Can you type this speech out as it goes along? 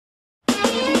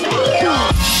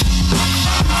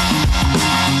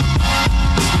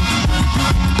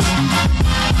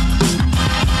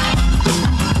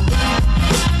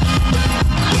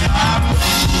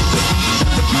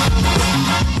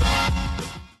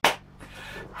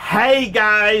Hey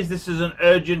guys, this is an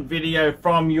urgent video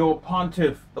from your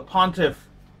pontiff, the pontiff.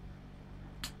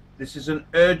 This is an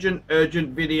urgent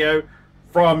video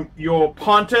from your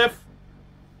pontiff,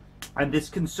 and this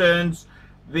concerns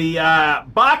the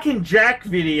Bark and Jack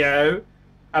video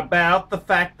about the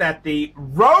fact that the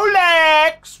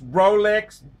Rolex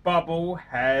bubble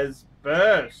has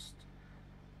burst.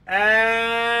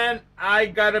 And I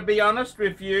gotta be honest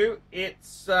with you,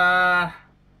 it's a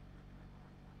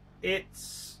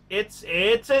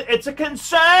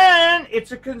concern.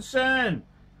 It's a concern.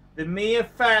 The mere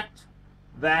fact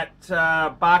that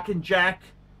Bark and Jack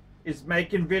is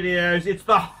making videos. It's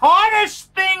the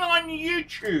hottest thing on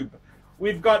YouTube.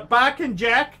 We've got Bark and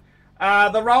Jack.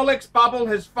 The Rolex bubble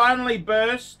has finally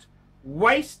burst.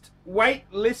 Weight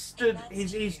listed.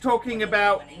 He's talking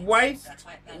about weight.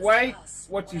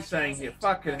 What's he saying here?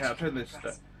 Fucking hell, turn this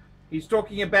stuff. He's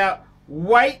talking about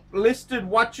weight listed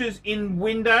watches in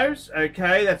windows.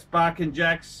 Okay, that's Bark and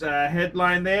Jack's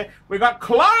headline there. We got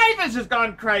Clyvers has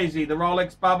gone crazy. The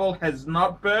Rolex bubble has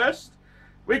not burst.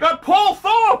 We got Paul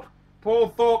Thorpe.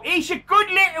 He's a good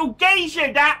little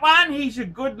geezer, that one. He's a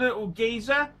good little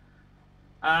geezer.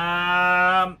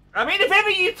 I mean, if ever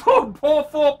you thought Paul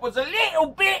Thorpe was a little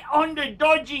bit on the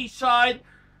dodgy side,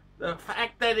 the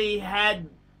fact that he had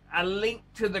a link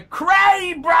to the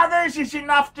Cray brothers is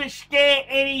enough to scare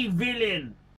any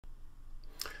villain.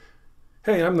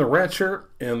 Hey, I'm the Ratcher,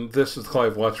 and this is the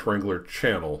Clive Watch Wrangler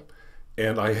channel.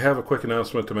 And I have a quick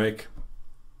announcement to make.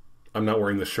 I'm not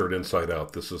wearing this shirt inside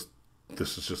out. This is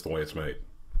just the way it's made.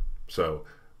 So,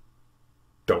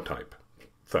 don't type.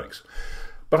 Thanks.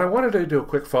 But I wanted to do a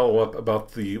quick follow-up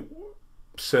about the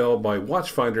sale by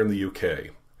Watchfinder in the UK.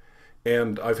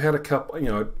 And I've had a couple,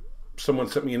 someone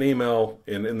sent me an email,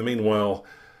 and in the meanwhile,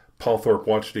 Paul Thorpe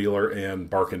Watch Dealer and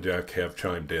Bark and Jack have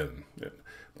chimed in.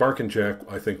 Bark and Jack,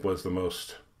 I think, was the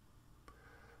most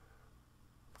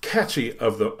catchy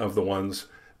of the ones,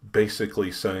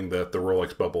 basically saying that the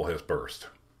Rolex bubble has burst.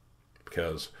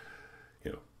 Because,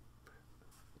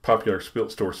 popular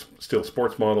steel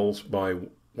sports models by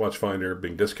Watchfinder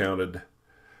being discounted,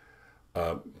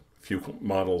 few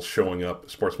models showing up,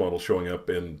 sports models showing up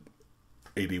in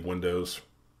 80 windows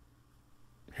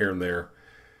here and there.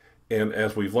 And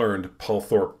as we've learned, Paul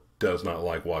Thorpe does not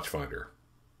like Watchfinder.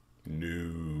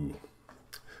 No.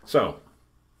 So,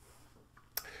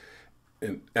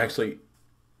 and actually,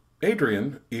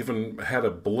 Adrian even had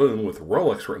a balloon with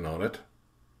Rolex written on it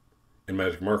in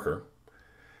magic marker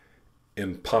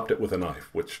and popped it with a knife,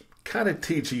 which kind of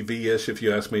TGV-ish if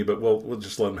you ask me, but we'll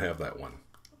just let him have that one.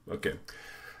 Okay.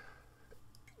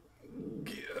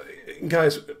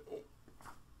 Guys,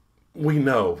 we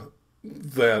know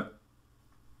that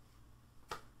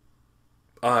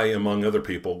I, among other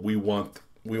people, we want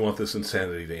this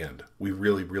insanity to end. We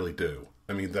really, really do.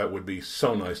 I mean, that would be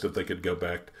so nice if they could go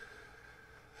back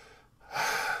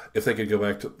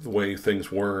to the way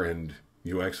things were, and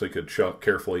you actually could shop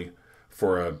carefully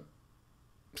for a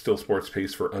steel sports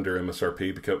piece for under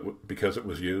MSRP because it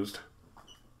was used.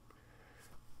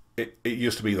 It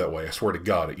used to be that way. I swear to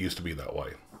God, it used to be that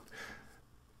way.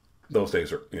 Those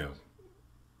days are,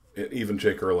 even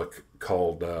Jake Ehrlich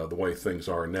called the way things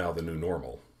are now the new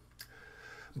normal.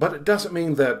 But it doesn't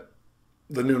mean that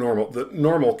the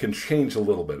normal can change a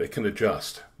little bit. It can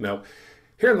adjust. Now,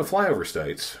 here in the flyover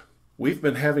states, we've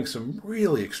been having some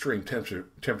really extreme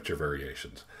temperature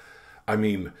variations. I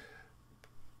mean,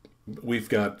 we've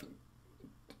got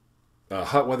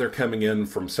hot weather coming in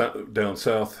from down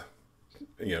south,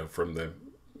 from the,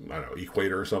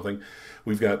 equator or something.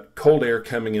 We've got cold air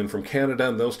coming in from Canada,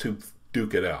 and those two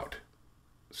duke it out.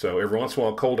 So every once in a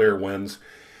while, cold air wins,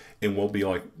 and we'll be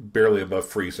like barely above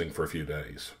freezing for a few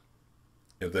days.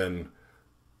 And then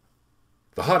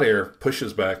the hot air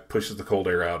pushes the cold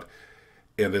air out,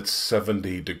 and it's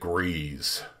 70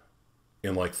 degrees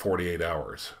in like 48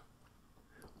 hours.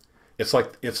 It's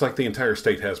like the entire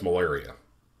state has malaria.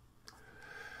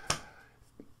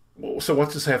 So what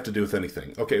does this have to do with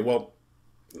anything? Okay, well,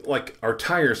 like our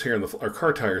tires here our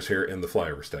car tires here in the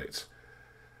flyover states.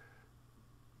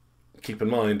 Keep in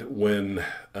mind when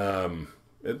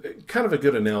kind of a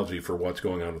good analogy for what's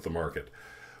going on with the market.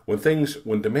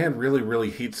 When demand really, really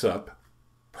heats up,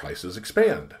 prices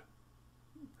expand,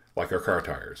 like our car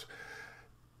tires,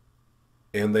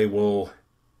 and they will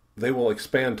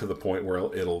expand to the point where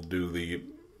it'll do the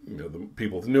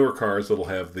people with newer cars that'll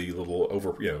have the little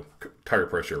tire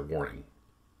pressure warning.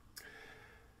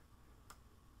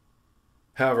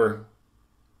 However,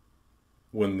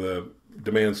 when the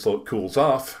demand cools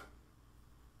off,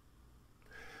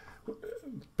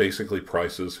 basically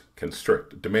prices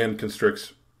constrict. Demand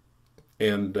constricts,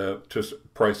 and just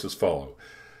prices follow.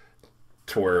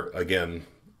 to where, again,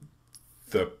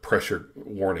 the pressure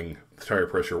warning, the tire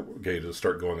pressure gauges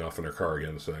start going off in our car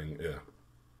again, saying, yeah.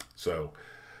 So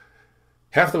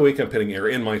half the week I'm putting air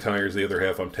in my tires, the other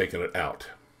half I'm taking it out.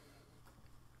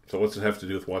 So what's it have to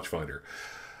do with Watchfinder?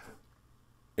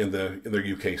 In their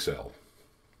UK sale,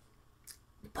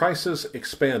 prices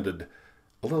expanded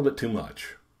a little bit too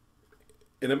much.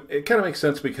 And it kind of makes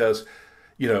sense because,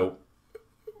 you know,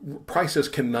 prices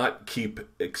cannot keep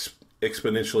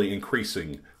exponentially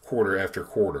increasing quarter after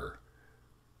quarter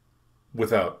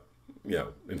without, you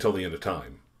know, until the end of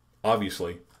time.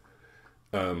 Obviously,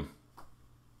 there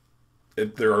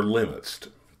are limits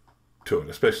to it,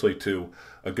 especially to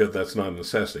a good that's not a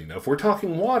necessity. Now, if we're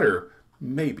talking water,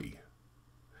 maybe.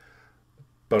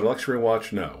 But a luxury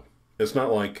watch, no. It's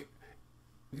not like,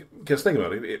 because think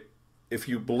about it, if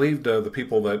you believed the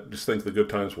people that just think the good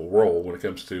times will roll when it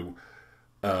comes to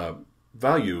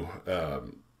value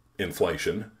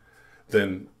inflation,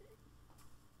 then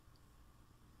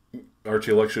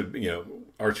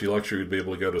ArchieLuxury would be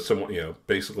able to go to someone, you know,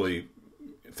 basically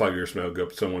 5 years from now, go up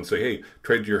to someone and say, hey,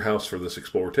 trade your house for this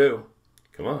Explorer 2.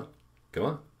 Come on.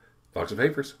 Box of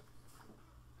papers.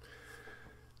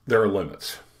 There are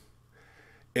limits.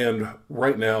 And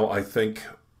right now, I think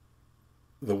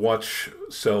the Rolex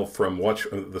sell from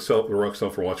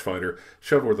Watchfinder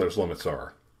showed where those limits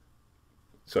are.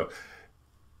 So,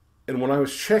 and when I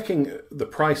was checking the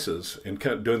prices and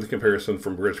doing the comparison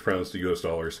from British pounds to US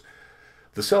dollars,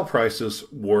 the sell prices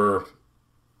were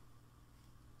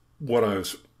what I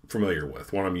was familiar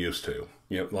with, what I'm used to.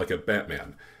 You know, like a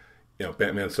Batman. You know,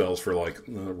 Batman sells for like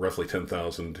roughly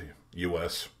 10,000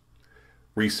 US.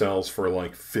 Resells for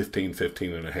like 15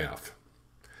 and a half.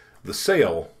 The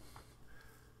sale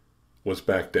was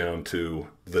back down to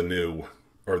the new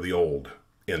or the old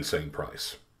insane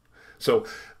price. So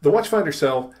the Watchfinder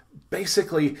sale,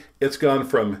 basically it's gone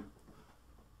from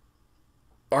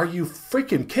are you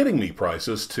freaking kidding me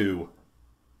prices to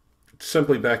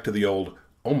simply back to the old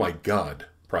oh my god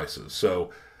prices.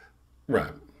 So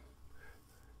right,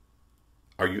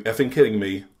 are you effing kidding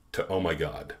me to oh my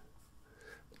god.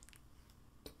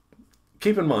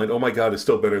 Keep in mind, oh my god is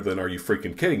still better than are you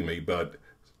freaking kidding me, but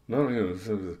no,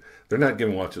 they're not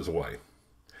giving watches away.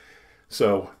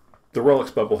 So the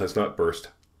Rolex bubble has not burst.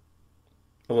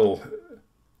 A little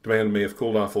demand may have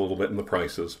cooled off a little bit and the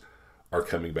prices are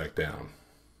coming back down.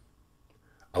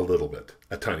 A little bit,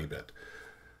 a tiny bit.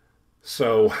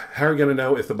 So how are you going to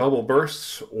know if the bubble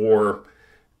bursts or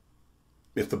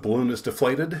if the balloon is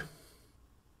deflated?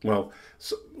 Well,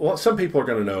 some people are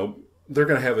going to know. They're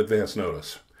going to have advance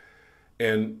notice.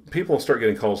 And people start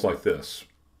getting calls like this.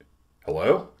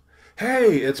 Hello?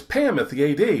 Hey, it's Pam at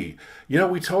the AD. You know,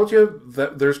 we told you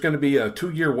that there's going to be a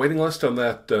 2-year waiting list on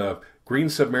that green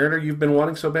Submariner you've been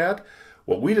wanting so bad.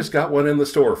 Well, we just got one in the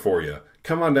store for you.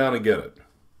 Come on down and get it.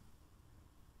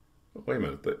 Wait a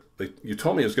minute. You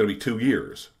told me it was going to be 2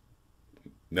 years.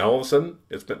 Now all of a sudden,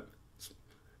 it's been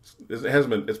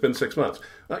 6 months.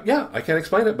 Yeah, I can't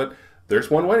explain it, but there's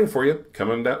one waiting for you.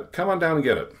 Come on down and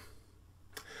get it.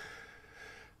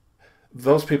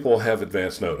 Those people will have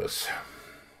advance notice.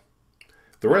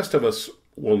 The rest of us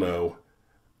will know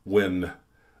when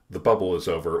the bubble is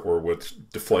over or what's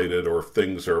deflated or if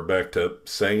things are back to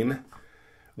sane.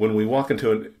 When we walk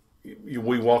into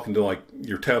like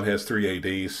your town has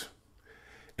 3 ADs,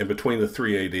 and between the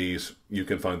 3 ADs you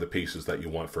can find the pieces that you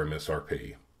want for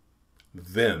MSRP.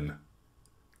 Then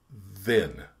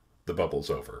the bubble's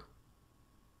over.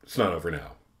 It's not over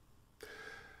now.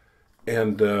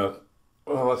 And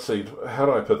well, let's see, how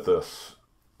do I put this?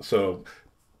 So,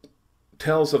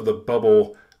 tales of the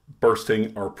bubble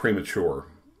bursting are premature.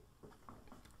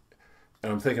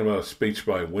 And I'm thinking about a speech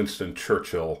by Winston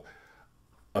Churchill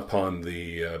upon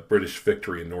the British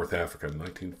victory in North Africa in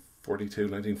 1942,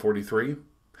 1943.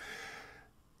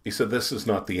 He said, this is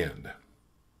not the end.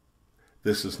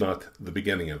 This is not the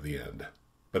beginning of the end,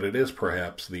 but it is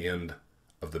perhaps the end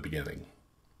of the beginning.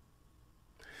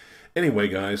 Anyway,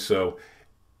 guys, so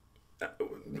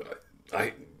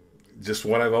just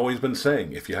what I've always been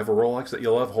saying. If you have a Rolex that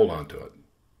you love, hold on to it.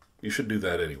 You should do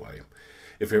that anyway.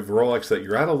 If you have a Rolex that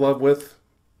you're out of love with,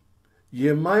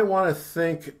 you might want to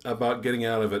think about getting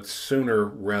out of it sooner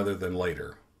rather than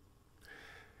later.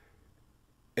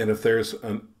 And if there's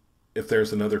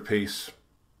another piece,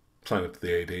 sign up to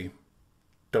the AD.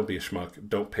 Don't be a schmuck.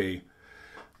 Don't pay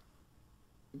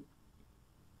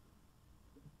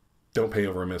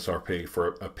over MSRP for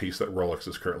a piece that Rolex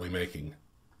is currently making.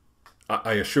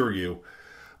 I assure you,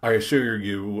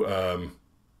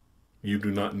 you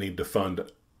do not need to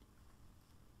fund.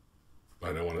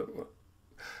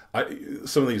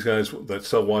 Some of these guys that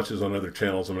sell watches on other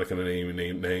channels, I'm not going to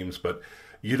name names, but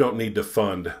you don't need to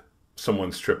fund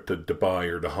someone's trip to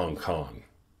Dubai or to Hong Kong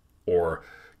or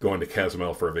going to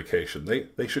Cozumel for a vacation.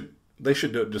 They should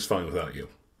do it just fine without you.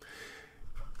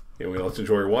 Anyway, let's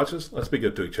enjoy our watches. Let's be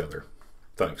good to each other.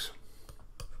 Thanks.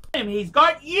 He's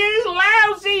got you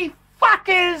lousy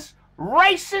fuckers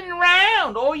racing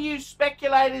round. All you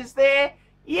speculators there,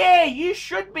 yeah, you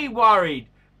should be worried.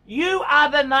 You are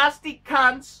the nasty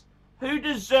cunts who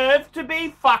deserve to be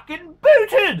fucking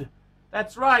booted.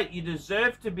 That's right, you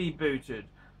deserve to be booted.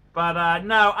 But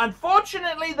no,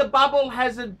 unfortunately the bubble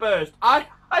hasn't burst. I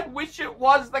wish it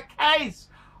was the case.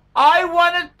 I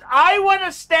want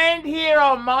to stand here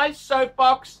on my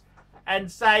soapbox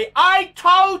and say, I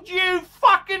told you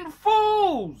fucking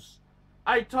fools.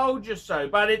 I told you so.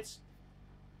 But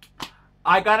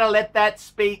I gotta let that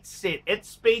speech sit. Its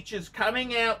speech is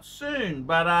coming out soon.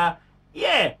 But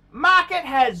yeah, market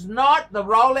has not, the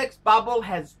Rolex bubble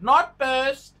has not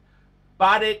burst,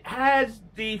 but it has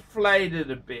deflated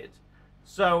a bit.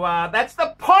 So that's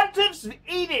the Pontiff's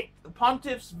edict, the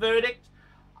Pontiff's verdict.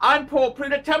 I'm Paul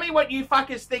Pruder. Tell me what you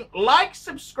fuckers think. Like,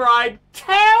 subscribe,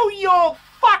 tell your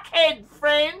fuckhead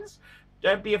friends.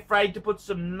 Don't be afraid to put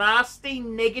some nasty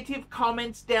negative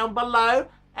comments down below.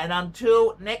 And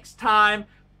until next time,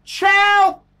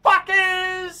 ciao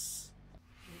fuckers!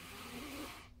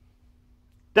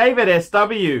 David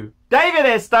S.W. David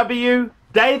S.W.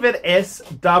 David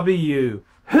S.W.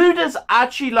 Who does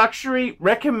ArchieLuxury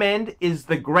recommend is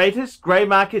the greatest grey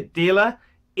market dealer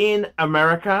in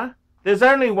America? There's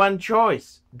only one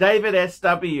choice, David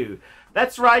S.W.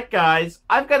 That's right, guys.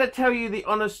 I've got to tell you the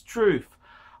honest truth.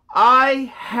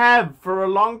 I have, for a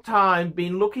long time,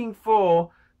 been looking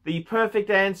for the perfect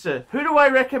answer. Who do I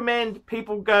recommend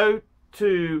people go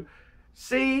to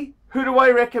see? Who do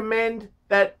I recommend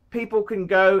that people can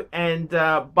go and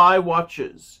buy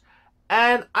watches?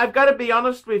 And I've got to be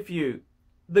honest with you.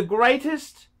 The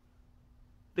greatest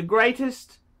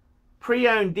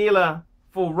pre-owned dealer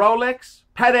for Rolex,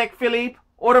 Patek Philippe,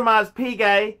 Audemars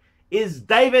Piguet is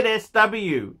David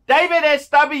S.W. David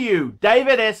S.W.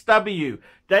 David S.W.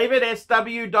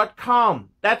 DavidSW.com.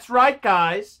 That's right,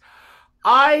 guys.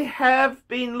 I have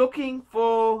been looking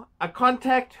for a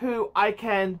contact who I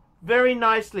can very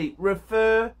nicely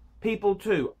refer people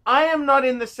to. I am not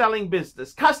in the selling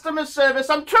business. Customer service,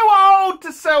 I'm too old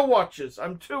to sell watches.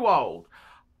 I'm too old.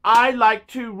 I like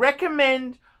to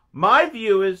recommend my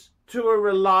viewers to a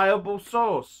reliable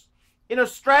source. In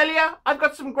Australia, I've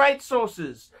got some great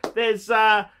sources. There's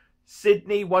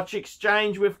Sydney Watch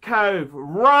Exchange with Cove,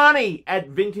 Ronnie at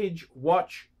Vintage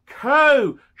Watch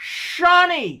Co,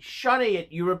 Shani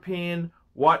at European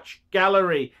Watch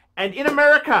Gallery. And in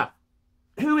America,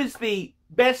 who is the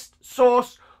best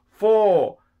source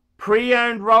for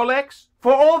pre-owned Rolex?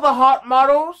 For all the hot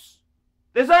models?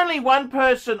 There's only one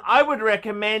person I would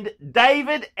recommend,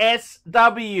 David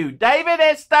S.W. David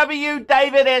S.W.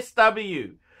 David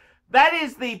S.W. That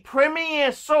is the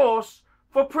premier source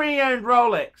for pre-owned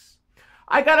Rolex.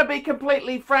 I gotta be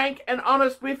completely frank and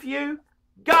honest with you.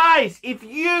 Guys, if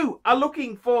you are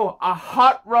looking for a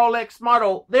hot Rolex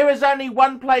model, there is only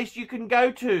one place you can go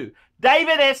to.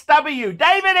 David S.W.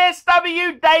 David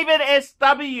S.W. David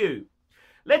S.W.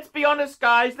 Let's be honest,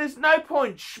 guys. There's no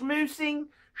point schmoozing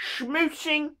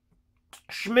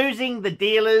the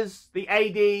dealers, the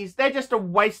ADs. They're just a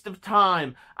waste of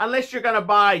time. Unless you're going to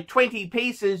buy 20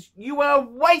 pieces, you are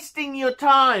wasting your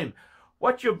time.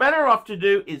 What you're better off to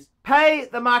do is pay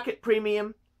the market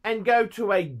premium and go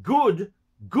to a good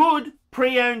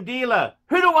pre-owned dealer.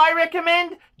 Who do I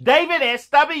recommend? David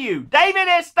S.W. David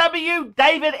S.W.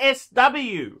 David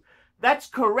S.W. That's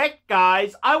correct,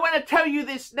 guys. I want to tell you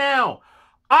this now.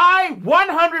 I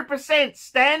 100%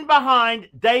 stand behind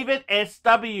David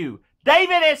S.W.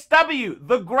 David S.W.,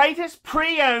 the greatest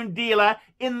pre-owned dealer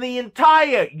in the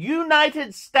entire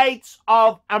United States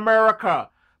of America.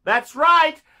 That's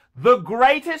right, the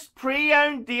greatest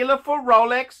pre-owned dealer for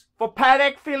Rolex, for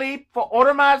Patek Philippe, for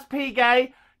Audemars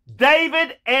Piguet,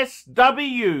 David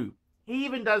S.W. He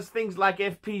even does things like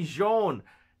FP Journe.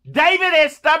 David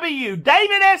S.W.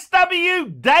 David S.W.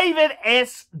 David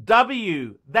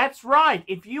S.W. That's right.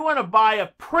 If you want to buy a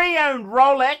pre-owned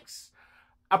Rolex,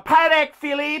 a Patek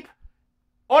Philippe,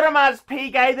 Audemars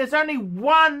Piguet, there's only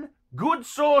one good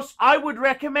source I would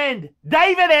recommend.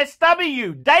 David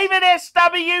S.W. David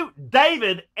S.W.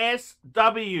 David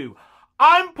S.W.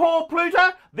 I'm Paul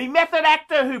Pluter, the method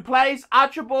actor who plays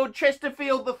Archibald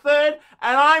Chesterfield III,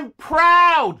 and I'm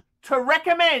proud to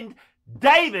recommend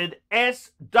David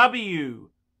S.W.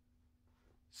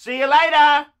 See you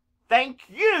later. Thank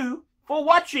you for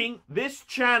watching this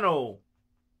channel.